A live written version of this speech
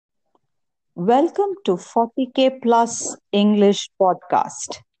Welcome to 40K Plus English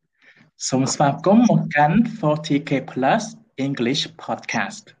Podcast. សូមស្វាគមន៍មកកាន់ 40K Plus English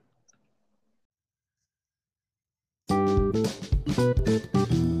Podcast.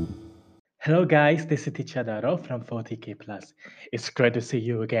 Hello guys, this is Teacher Daro from 40K Plus. It's great to see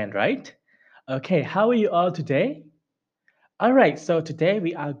you again, right? Okay, how are you all today? All right, so today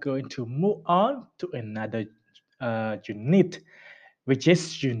we are going to move on to another unit, which is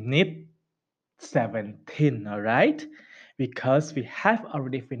unit 17, all right? Because we have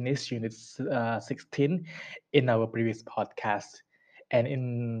already finished unit 16 in our previous podcast. And in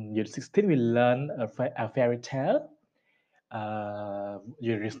unit 16, we learned a fairy tale.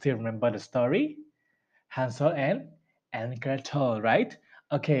 You still remember the story? Hansel and Gretel, right?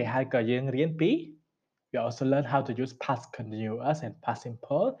 Okay, ហើយក៏យើងរៀនពី we also learn how to use past continuous and past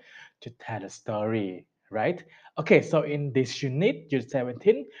simple to tell a story, right? Okay, so in this unit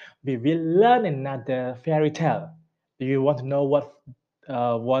 17, we will learn another fairy tale. Do you want to know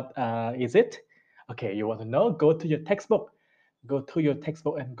what is it? Okay, you want to know? Go to your textbook. Go to your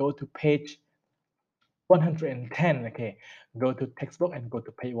textbook and go to page 110. Okay, go to textbook and go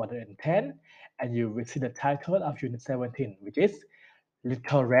to page 110, and you will see the title of unit 17, which is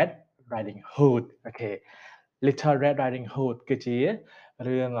Little Red Riding Hood. Okay, Little Red Riding Hood គឺជា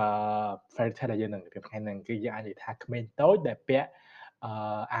រឿងfairy tale ដែលយើងនឹងរៀនថ្ងៃហ្នឹងគឺយើងអាចនិយាយថាក្មេងតូចដែលពាក់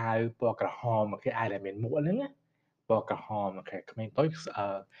អាវពណ៌ក្រហមអូខេអាវដែលមានមួកហ្នឹងណាពណ៌ក្រហមអូខេក្មេងតូ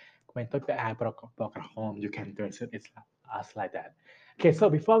ចពាក់អាវពណ៌ក្រហម you can translate it as like that. Okay, so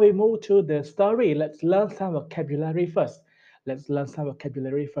before we move to the story, let's learn some vocabulary first.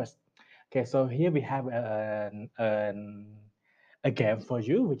 Okay, so here we have a game for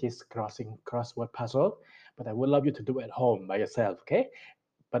you, which is crossword puzzle. But I would love you to do it at home by yourself, okay?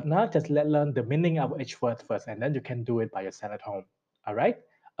 But now just learn the meaning of each word first, and then you can do it by yourself at home. All right?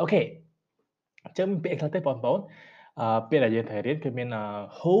 Okay. អញ្ចឹងពាក្យខ្លះទេបងប្អូនពាក្យដែលយើងត្រូវរៀនគឺមាន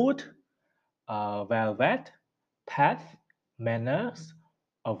hood, velvet, path, manners,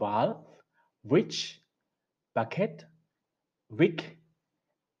 oval, witch, bucket, wig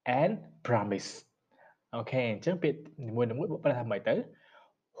and promise. អូខេអញ្ចឹងពាក្យនីមួយៗបកប្រែថាម៉េចទៅ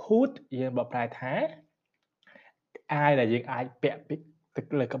hood យើងបកប្រែថាអាវដែលយើងអាចពាក់ទឹក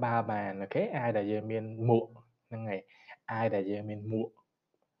លើក្បាលបានអូខេអាវដែលយើងមានមួកហ្នឹងហើយអាវដែលយើងមានមួក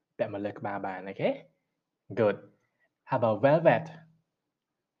ពាក់មកលើក្បាលបានអូខេ good. How about velvet?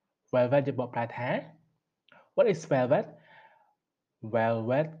 Velvet យើងបកប្រែថា what is velvet?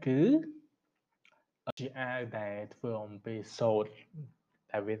 Velvet គឺជាអាវដែលធ្វើអំពីសូត្រ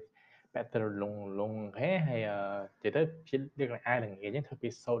តែវាពាក់ទៅលងអូខេហើយនិយាយទៅជាដូចអាវល្ងាចហ្នឹងធ្វើពី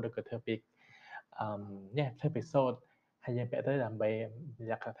សូត្រឬក៏ធ្វើពីធ្វើពីសូត្រហើយយើងពាក់ទៅដើម្បី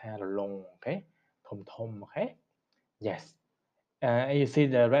លក្ខណៈថារលុងអូខេធំអូខេ yes and you see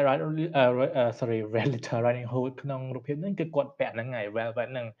the red little riding hood ក្នុងរូបភាពហ្នឹងគឺគាត់ពាក់ហ្នឹងហើយ velvet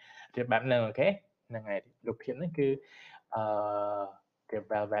ហ្នឹងជាបែបហ្នឹងអូខេហ្នឹងហើយរូបភាពហ្នឹងគឺជា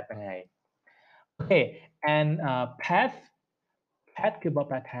velvet ហ្នឹងហើយ okay and path គឺបក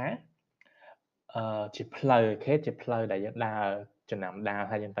ប្រែថាជាផ្លូវអូខេជាផ្លូវដែលយើងដើរចំណាំដើរ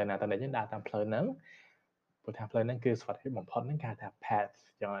ហើយយើងទៅណាទៅណីយើងដើរតាមផ្លូវហ្នឹងព្រោះថាផ្លូវហ្នឹងគឺសុវត្ថិភាពបំផុតហ្នឹងគេហៅថា path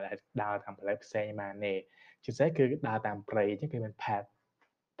យើងអាចដើរតាមផ្លូវផ្សេងបានទេជាពិសេសគឺដើរតាមព្រៃអញ្ចឹងគឺមាន path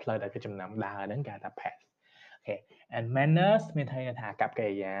ផ្លូវដែលគេចំណាំដើរហ្នឹងគេហៅថា path okay and manners មានន័យថាអាកប្បកិ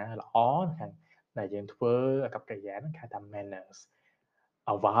រិយាល្អខាងដែលយើងធ្វើអាកប្បកិរិយាហ្នឹងគេហៅថា manners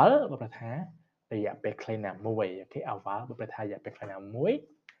oval បកប្រែថារយៈពេលខ្លីណាមួយអូខេ oval បកប្រែថារយៈពេលខ្លីណាមួយ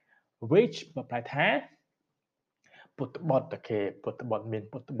which បកប្រែថាពុតបត់អូខេពុតបត់មាន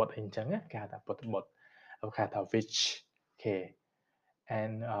ពុតបត់អីអញ្ចឹងគេហៅថាពុតបត់គេហៅថា which អូខេ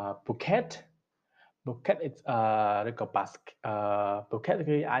and bouquet is ឬក៏ bouquet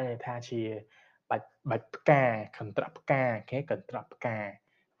គឺអាចនិយាយថាជាបាច់ផ្កាកន្ត្រកផ្កាអូខេកន្ត្រកផ្កា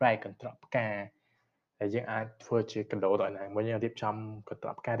right កន្ត្រកផ្កាហើយយើងអាចធ្វើជាកាដូដល់ណាមួយយើងរៀបចំកន្ត្រ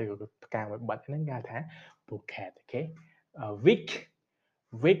កផ្កាឬក៏ផ្កាមួយបាច់ហ្នឹងគេហៅថា bouquet អូខេ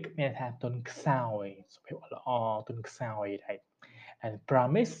wig មានថាទុនខ្សោយសុភាពល្អទុនខ្សោយ right and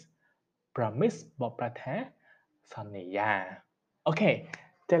promise បកប្រែថាសន្យាអូខេ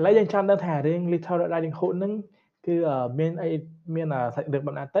តែឥឡូវយើងចាំដឹងថារឿង Little Red Riding Hood ហ្នឹងគឺមានអីមានសាច់រឿង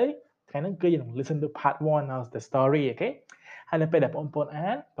បែបណាទៅថ្ងៃហ្នឹងគឺយើងនឹង listen to part 1 of the story អូខេហើយនៅពេលដែលបងប្អូនអា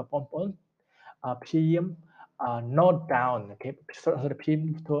នបងប្អូនព្យាយាម note down អូខេព្យាយាម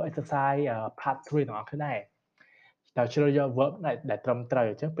ធ្វើ exercise part 3ទាំងអស់គ្នាដែរតែជ្រើសយក verb ដែលត្រឹមត្រូវ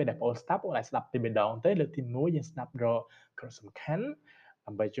អញ្ចឹងពេលដែលបងប្អូនស្ដាប់បងអាចស្ដាប់ពីម្ដងទៅលើកទី1យើងស្ដាប់រកគ្រាន់សំខាន់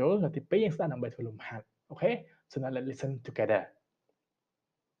ដើម្បីយល់លើកទី2យើងស្ដាប់ដើម្បីធ្វើលំហាត់អូខេ so now let's listen together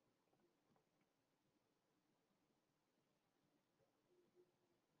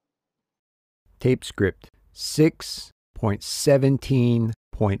Tape script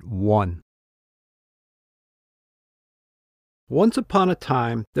 6.17.1. Once upon a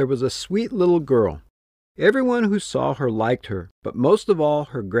time, there was a sweet little girl. Everyone who saw her liked her, but most of all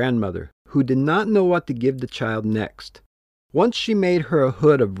her grandmother, who did not know what to give the child next. Once she made her a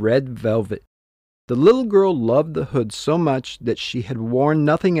hood of red velvet. The little girl loved the hood so much that she had worn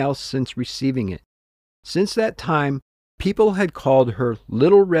nothing else since receiving it. Since that time, people had called her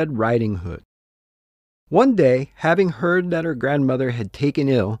Little Red Riding Hood. One day, having heard that her grandmother had taken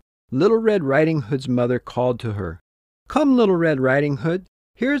ill, Little Red Riding Hood's mother called to her, "Come, Little Red Riding Hood,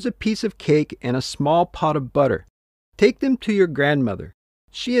 here is a piece of cake and a small pot of butter. Take them to your grandmother.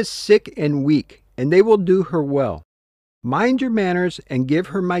 She is sick and weak, and they will do her well. Mind your manners and give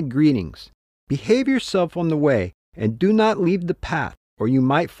her my greetings. Behave yourself on the way, and do not leave the path, or you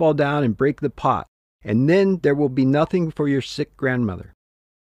might fall down and break the pot, and then there will be nothing for your sick grandmother."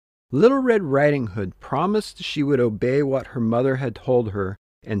 Little Red Riding Hood promised she would obey what her mother had told her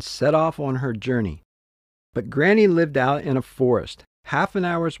and set off on her journey. But Granny lived out in a forest, half an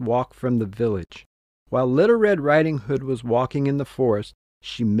hour's walk from the village. While Little Red Riding Hood was walking in the forest,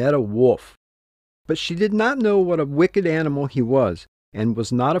 she met a wolf. But she did not know what a wicked animal he was, and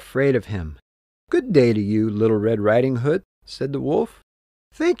was not afraid of him. "Good day to you, Little Red Riding Hood," said the wolf.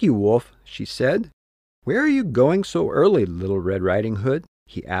 "Thank you, wolf," she said. "Where are you going so early, Little Red Riding Hood?"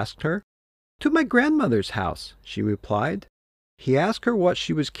 he asked her. "To my grandmother's house," she replied. He asked her what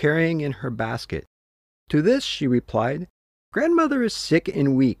she was carrying in her basket. To this she replied, "Grandmother is sick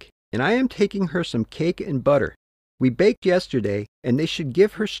and weak, and I am taking her some cake and butter. We baked yesterday, and they should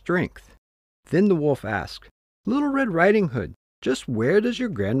give her strength." Then the wolf asked, "Little Red Riding Hood, just where does your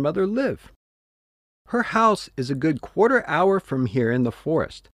grandmother live?" "Her house is a good quarter-hour from here in the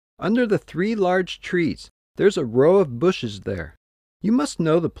forest, under the 3 large trees. There's a row of bushes there. You must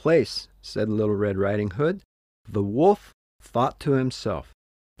know the place," said Little Red Riding Hood. The wolf thought to himself,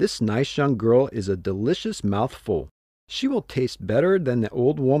 "This nice young girl is a delicious mouthful. She will taste better than the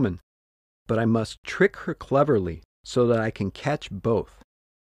old woman. But I must trick her cleverly, so that I can catch both."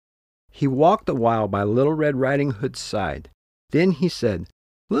 He walked a while by Little Red Riding Hood's side. Then he said,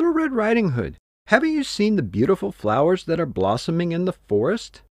 "Little Red Riding Hood, haven't you seen the beautiful flowers that are blossoming in the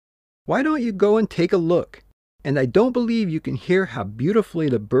forest? Why don't you go and take a look? And I don't believe you can hear how beautifully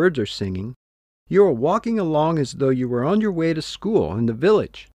the birds are singing. You are walking along as though you were on your way to school in the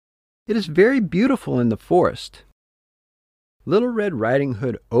village. It is very beautiful in the forest." Little Red Riding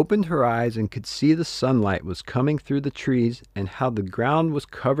Hood opened her eyes and could see the sunlight was coming through the trees and how the ground was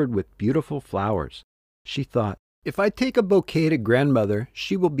covered with beautiful flowers. She thought, "If I take a bouquet to grandmother,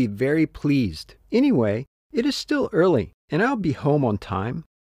 she will be very pleased. Anyway, it is still early, and I'll be home on time."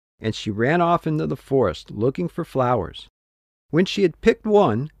 And she ran off into the forest looking for flowers. When she had picked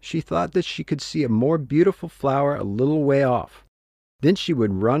one, she thought that she could see a more beautiful flower a little way off. Then she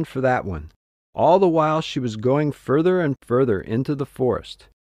would run for that one. All the while she was going further and further into the forest.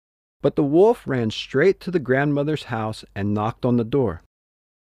 But the wolf ran straight to the grandmother's house and knocked on the door.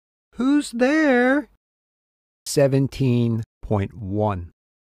 "Who's there?" 17.1.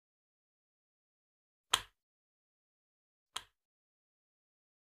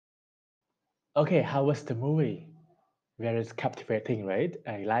 Okay, how was the movie? Very captivating, right?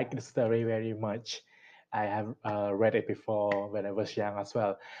 I like the story very much. I have read it before when I was young as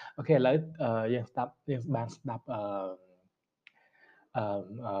well. Okay, แล้วยังស្ដាប់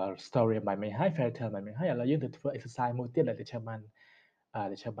story អ្វីមិនហើយ fairy tale អ្វីមិនហើយឥឡូវយើងទៅធ្វើ exercise មួយទៀតដែលខ្ញុំបាន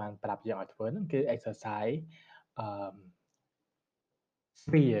ប្រាប់យើងឲ្យធ្វើហ្នឹងគឺ exercise អឺ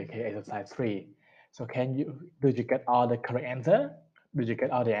 3 okay exercise 3 so do you get all the correct answer do you get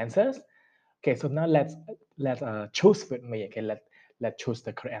all the answers okay so now let's choose with me okay let's choose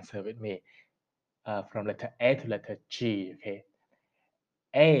the correct answer with me from letter A to letter G okay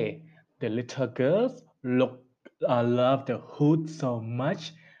A the little girls love the hood so much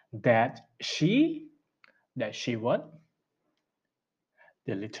that she what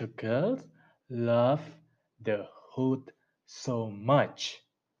the little girls love the hood so much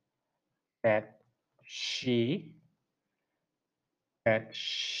that she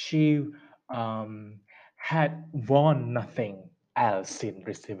she had won nothing else in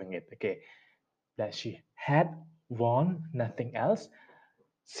receiving it. Okay, that she had won nothing else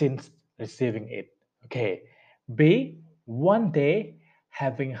since receiving it. Okay, B. One day,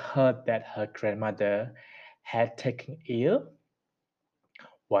 having heard that her grandmother had taken ill,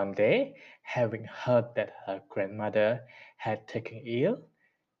 one day, having heard that her grandmother had taken ill,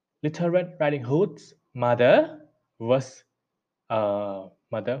 Little Red Riding Hood's was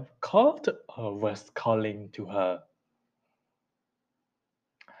mother called or was calling to her.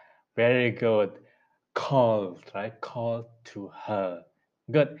 Very good. Called, right? Called to her.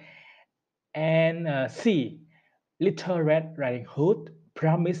 Good. And C. Little Red Riding Hood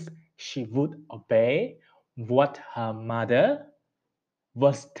promised she would obey what her mother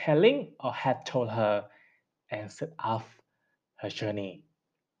was telling or had told her and set off her journey.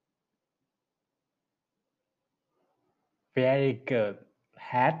 Very good.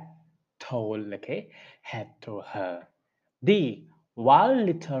 Had told, okay? Had told her. D. While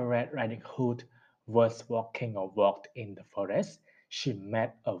Little Red Riding Hood was walking or walked in the forest, she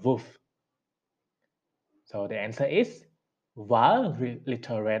met a wolf. So the answer is while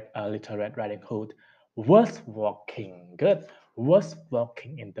Little Red Riding Hood was walking, good, was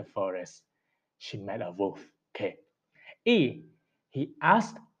walking in the forest, she met a wolf. Okay. E. He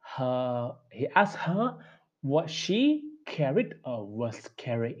asked her what she carried or was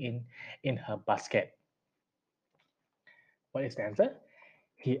carrying in her basket. What is the answer?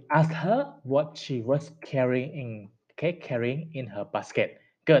 He asked her what she was carrying in her basket.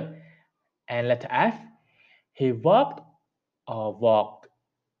 Good. And letter F. He walked or walked.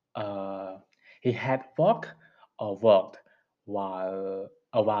 Uh, he had walked or walked by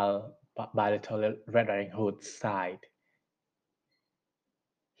Little Red Riding Hood's side.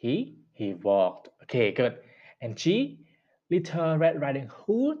 He walked. Okay, good. And G. Little Red Riding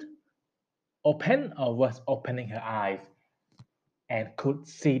Hood opened or was opening her eyes and could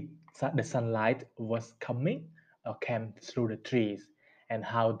see the sunlight was coming or came through the trees and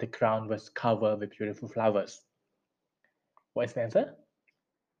how the ground was covered with beautiful flowers. What is the answer?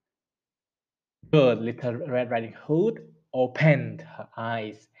 Good. Little Red Riding Hood opened her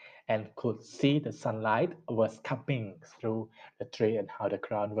eyes and could see the sunlight was coming through the tree and how the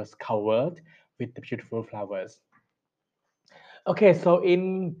ground was covered with the beautiful flowers. Okay, so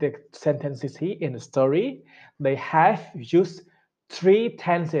in the sentences here in the story, they have used three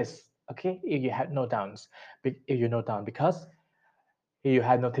tenses. Okay, if you have no downs, if you note down, because you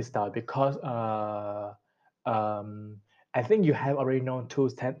have noticed that because I think you have already known two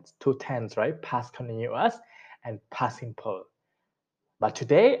tense, right? Past continuous and past simple. But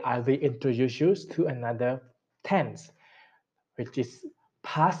today I will introduce you to another tense, which is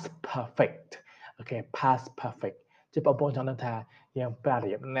past perfect. Okay, past perfect. ជាបងប្អូនចង់ដឹងថាយើងប្រើរ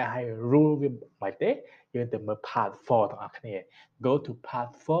បៀបណាឲ្យ rule វាមិនទេយើងទៅមើល part 4 ទាំងអស់គ្នា go to part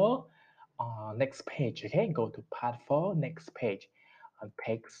 4 next page. Okay, go to part 4 next page on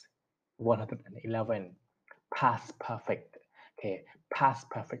page 111 past perfect. Okay, past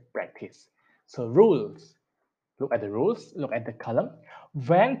perfect practice. So rules, look at the rules, look at the column.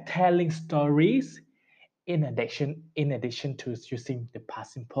 When telling stories, in addition to using the past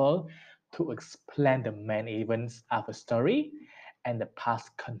simple to explain the main events of a story and the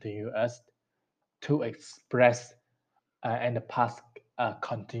past continuous to express and the past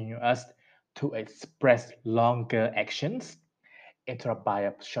continuous to express longer actions interrupted by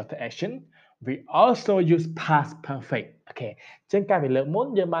a shorter action, we also use past perfect. Okay, ចឹងកាលពីលើកមុន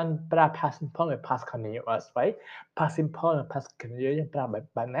យើងបានប្រើ past simple និង past continuous ໄວ past simple និង past continuous យើងប្រើបែ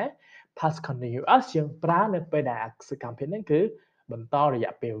បណា past continuous យើងប្រើនៅពេលដែលសកម្មភាពហ្នឹងគឺបន្តរ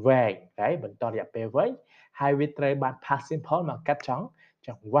យៈពេលវែងហើយបន្តរយៈពេលវែងហើយវាត្រូវបាន past simple មកកាត់ចង្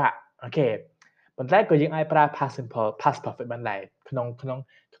វាក់អូខេប៉ុន្តែក៏យើងអាចប្រើ past simple past perfect បានដែរក្នុង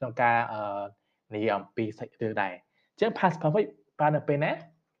ការនិយាយអំពីសាច់រឿងដែរអញ្ចឹង past perfect ប្រើនៅពេលណា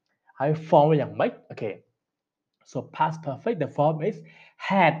ហើយ form វាយ៉ាងម៉េចអូខេ so past perfect the form is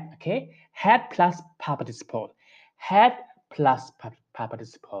had. Okay, had plus past participle, had plus past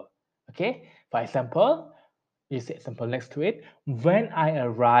participle. Okay, for example, you see example next to it. When I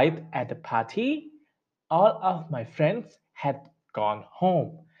arrived at the party, all of my friends had gone home.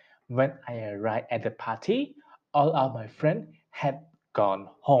 When I arrived at the party, all of my friends had gone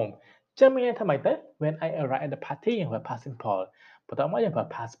home. ចឹងមានន័យថាម៉េចទៅ when I arrived at the party យើងប្រើ past simple បន្ទាប់មកយើងប្រើ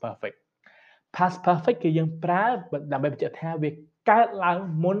past perfect. past perfect គឺយើងប្រើដើម្បីបញ្ជាក់ថាវាកើតឡើង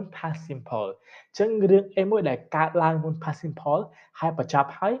មុន past simple អញ្ចឹងរឿងអីមួយដែលកើតឡើងមុន past simple ហើយបញ្ចប់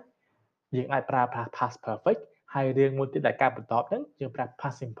ហើយយើងអាចប្រើ past perfect ហើយរឿងមួយទៀតដែលកើតបន្តហ្នឹងយើងប្រើ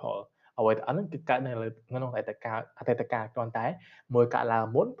past simple អ្វីទាំងអស់ហ្នឹងគឺកើតនៅក្នុងអតីតកាលគ្រាន់តែមួយកើតឡើង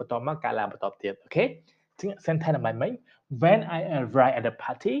មុនបន្ទាប់មកកើតឡើងបន្តទៀតអូខេអញ្ចឹង sentence ដើម្បីមិញ when I arrived at the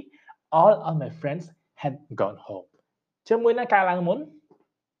party all of my friends had gone home អញ្ចឹងមួយណាកើតឡើងមុន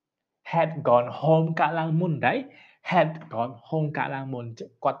had gone home កើតឡើងមុនដែរ had gone home កើតឡើងមុន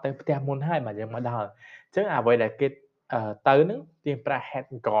គាត់ទៅផ្ទះមុនហើយបាទយើងមកដល់អញ្ចឹងអ្វីដែលគេទៅហ្នឹងយើងប្រើ had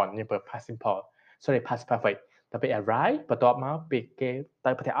gone យើងប្រើ past simple sorry past perfect តែពេល arrive បន្ទាប់មកពេលគេ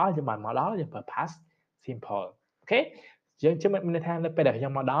ទៅផ្ទះអស់យើងបានមកដល់យើងប្រើ past simple អូខេយើងជិះមានន័យថានៅពេលដែលខ្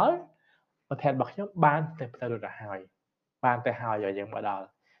ញុំមកដល់ប្រធានរបស់ខ្ញុំបានទៅរួចទៅហើយបានទៅហើយយើងមកដល់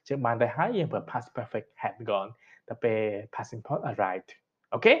chứ bạn đã hỏiយើងប្រើ past perfect had gone តែពេល past simple arrived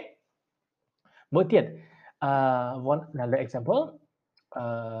okay មួយទៀតone another example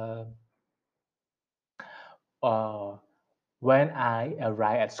when I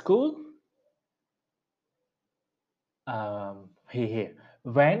arrive at school here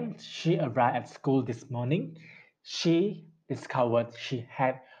when she arrived at school this morning she discovered she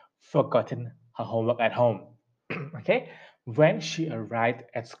had forgotten her homework at home okay when she arrived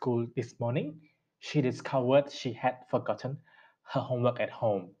at school this morning she discovered she had forgotten her homework at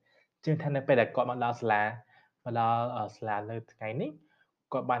home ជាងថានៅពេលដែលគាត់មកដល់សាលានៅថ្ងៃនេះ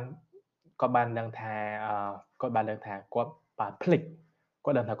គាត់បានដឹងថាគាត់បានភ្លេច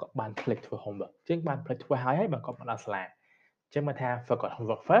គាត់ដឹងថាគាត់បានភ្លេចធ្វើ homework ជាងបានភ្លេចធ្វើហើយបានគាត់មកដល់សាលាជាងមកថា forgot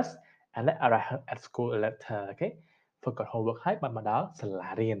homework first and then arrive at school later okay forgot homework ហើយបានមកដល់សា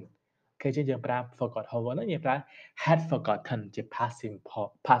លារៀនគេជាងយើងប្រើ forgot homework ហ្នឹងយើងប្រើ had forgotten ជា past simple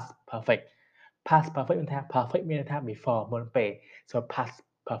past perfect past perfect មានថា perfect មានថា before មុនពេល so past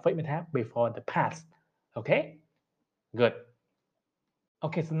perfect មានថា before the past okay good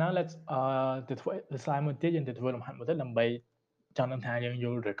okay so now let's ទៅស្លាយមួយទៀតយើងទៅធ្វើលំហាត់មួយទៀតដើម្បីចង់ដឹងថាយើងយ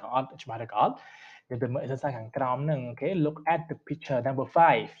ល់ឬក៏អត់ច្បាស់ឬក៏អត់យើងទៅមើលអក្សរសាស្ត្រខាងក្រោមហ្នឹង okay look at the picture number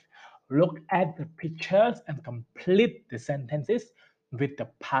 5 look at the pictures and complete the sentences with the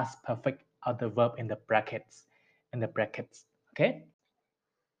past perfect of the verb in the brackets okay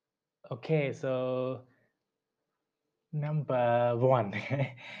okay so number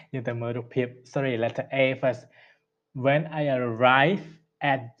 1 យើងទៅមើលរូបភាព sorry letter A first when I arrived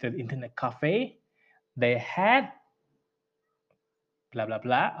at the internet cafe they had blah blah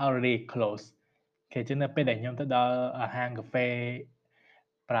blah already closed គេចឹងនៅពេលដែលខ្ញុំទៅដល់ហាងកាហ្វេ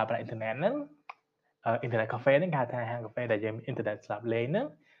ប្រើប្រាស់អ៊ីនធឺណិតហ្នឹងinternet cafe ហ្នឹងគេហៅថាហាងកាហ្វេដែលយើងមានអ៊ីនធឺណិតស្រាប់លេងហ្នឹង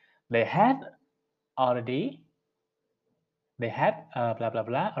they had already blah blah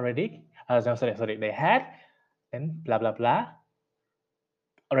blah already sorry they had and blah blah blah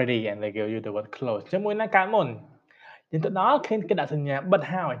already and they give you the word close ជាមួយនឹងកាលមុនយើងទៅដល់ឃើញគេដាក់សញ្ញាបិទ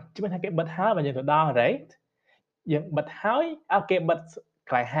ហើយជំនឿថាគេបិទហើយបើយើងទៅដល់ right យើងបិទហើយគេបិទ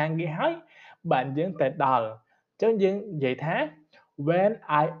កន្លែងហាងគេហើយបាទយើងទៅដល់អញ្ចឹងយើងនិយាយថា when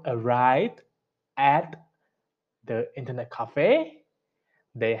I arrived at the internet cafe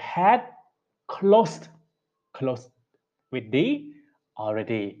they had closed with the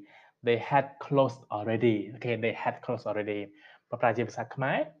already they had closed already okay they had closed already បើប្រើជាភាសាខ្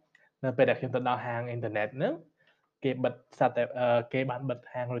មែរនៅពេលដែលខ្ញុំទៅដល់ហាងអ៊ីនធឺណិតហ្នឹងគេបិទសត្វតែគេបានបិទ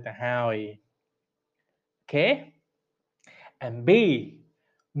ហាងរួចទៅហើយ okay and B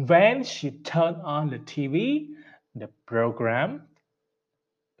when she turned on the TV the program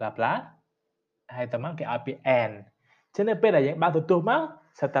blah blah ហើយតើមកគេឲ្យពី and ចឹងនៅពេលដែលយើងបើកទូរទស្សន៍មក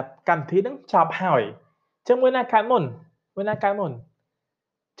ស្រាប់តែកម្មវិធីហ្នឹងចប់ហើយចឹងមួយណាកើតមុន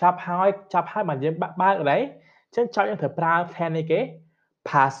ចប់ហើយមកយើងបើកអីចឹងចប់យើងត្រូវប្រើ tense នេះគេ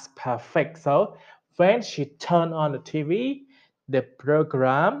past perfect so when she turned on the TV the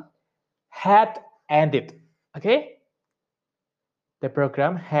program had ended okay the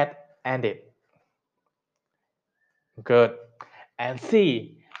program had ended good and C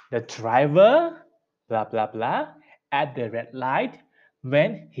the driver blah blah blah at the red light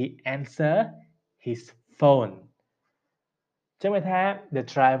when he answered his phone ចឹងមានថា the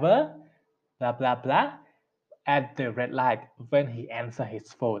driver blah blah blah at the red light when he answered his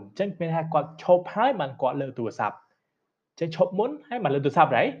phone ចឹងមានថាគាត់ឈប់ហើយបានគាត់លើកទូរស័ព្ទចឹងឈប់មុនហើយបានលើកទូរស័ព្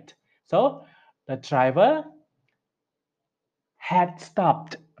ទ right so the driver had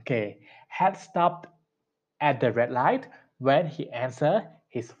stopped at the red light when he answered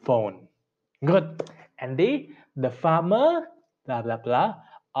his phone good and the farmer blah blah blah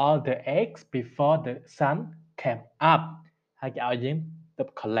all the eggs before the sun came up ហើយគេឲ្យយើងទៅ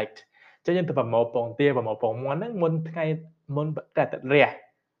collect ចឹងយើងទៅប្រមូលពងទាប្រមូលពងមាន់ហ្នឹងមុនតែទឹករះអូ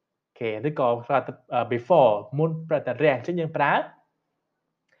ខេឬក៏ before មុនប្រតិរះចឹងយើងប្រើ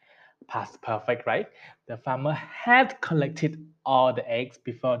past perfect right the farmer had collected all the eggs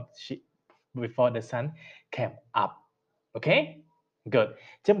before the sun came up okay good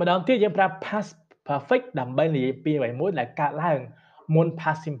ចឹងម្ដងទៀតយើងប្រើ past perfect ដើម្បីនិយាយពីអ្វីមួយដែលកើតឡើងមុន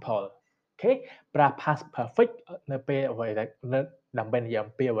past simple អូខេប្រើ past perfect នៅពេលអ្វីដែលដើម្បីនិយាយ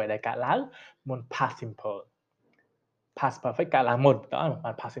អំពីអ្វីដែលកើតឡើងមុន past simple past perfect កើតឡើងមុនតើ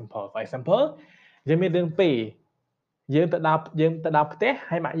បាន past simple for example យើងមានរឿងពីរយើងទៅដល់ផ្ទះ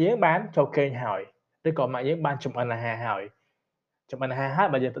ហើយម៉ាក់យើងបានចូលគេងហើយឬក៏ម៉ាក់យើងបានចម្អិនអាហារហើយ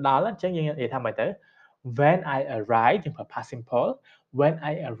បើយើងទៅដល់អញ្ចឹងយើងនិយាយថាម៉េចទៅ when I arrived យើងប្រើ past simple when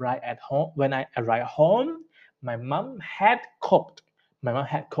I arrived home my mom had cooked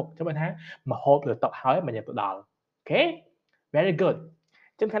ចឹងបានថាម្ហូបទៅតុហើយបើយើងទៅដល់ okay very good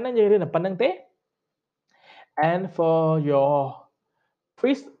ចឹងខាងនេះយើងរៀនតែប៉ុណ្្នឹងទេ and for your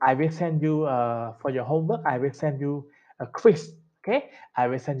quiz I will send you for your homework I will send you a quiz okay I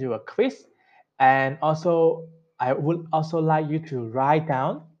will send you a quiz and also I would also like you to write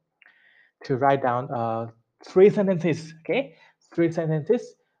down 3 sentences okay 3 sentences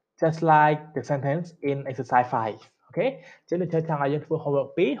just like the sentence in exercise 5 okay ចឹងដូចចង់ឲ្យយើងធ្វើ homework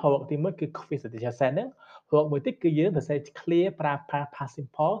 2 homework ទី1គឺ quiz ដែលជា send ហ្នឹង homework មួយទៀតគឺយើងសរសេរ clear ប្រើ past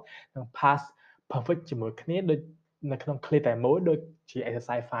simple និង past perfect ជាមួយគ្នាដូចនៅក្នុង clear តែមួយដូចជា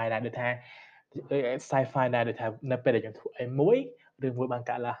exercise 5 ដែរដូចថា exercise 5 ដែរដូចថានៅពេលដែលយើងធ្វើអីមួយរឿងមួយបាន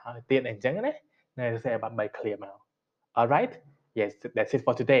កើតឡើងហើយទៀតអញ្ចឹងណានៅសរសេរបាន3 clear មក alright yes that's it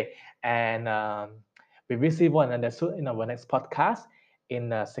for today and we will see one another soon in our next podcast in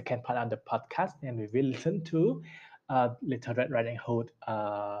the second part of the podcast and we will listen to Little Red Riding Hood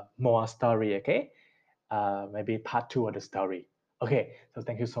more story okay maybe part 2 of the story okay so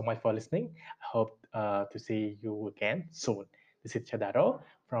thank you so much for listening I hope to see you again soon this is Chadaro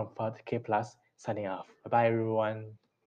from 4K Plus signing off bye bye everyone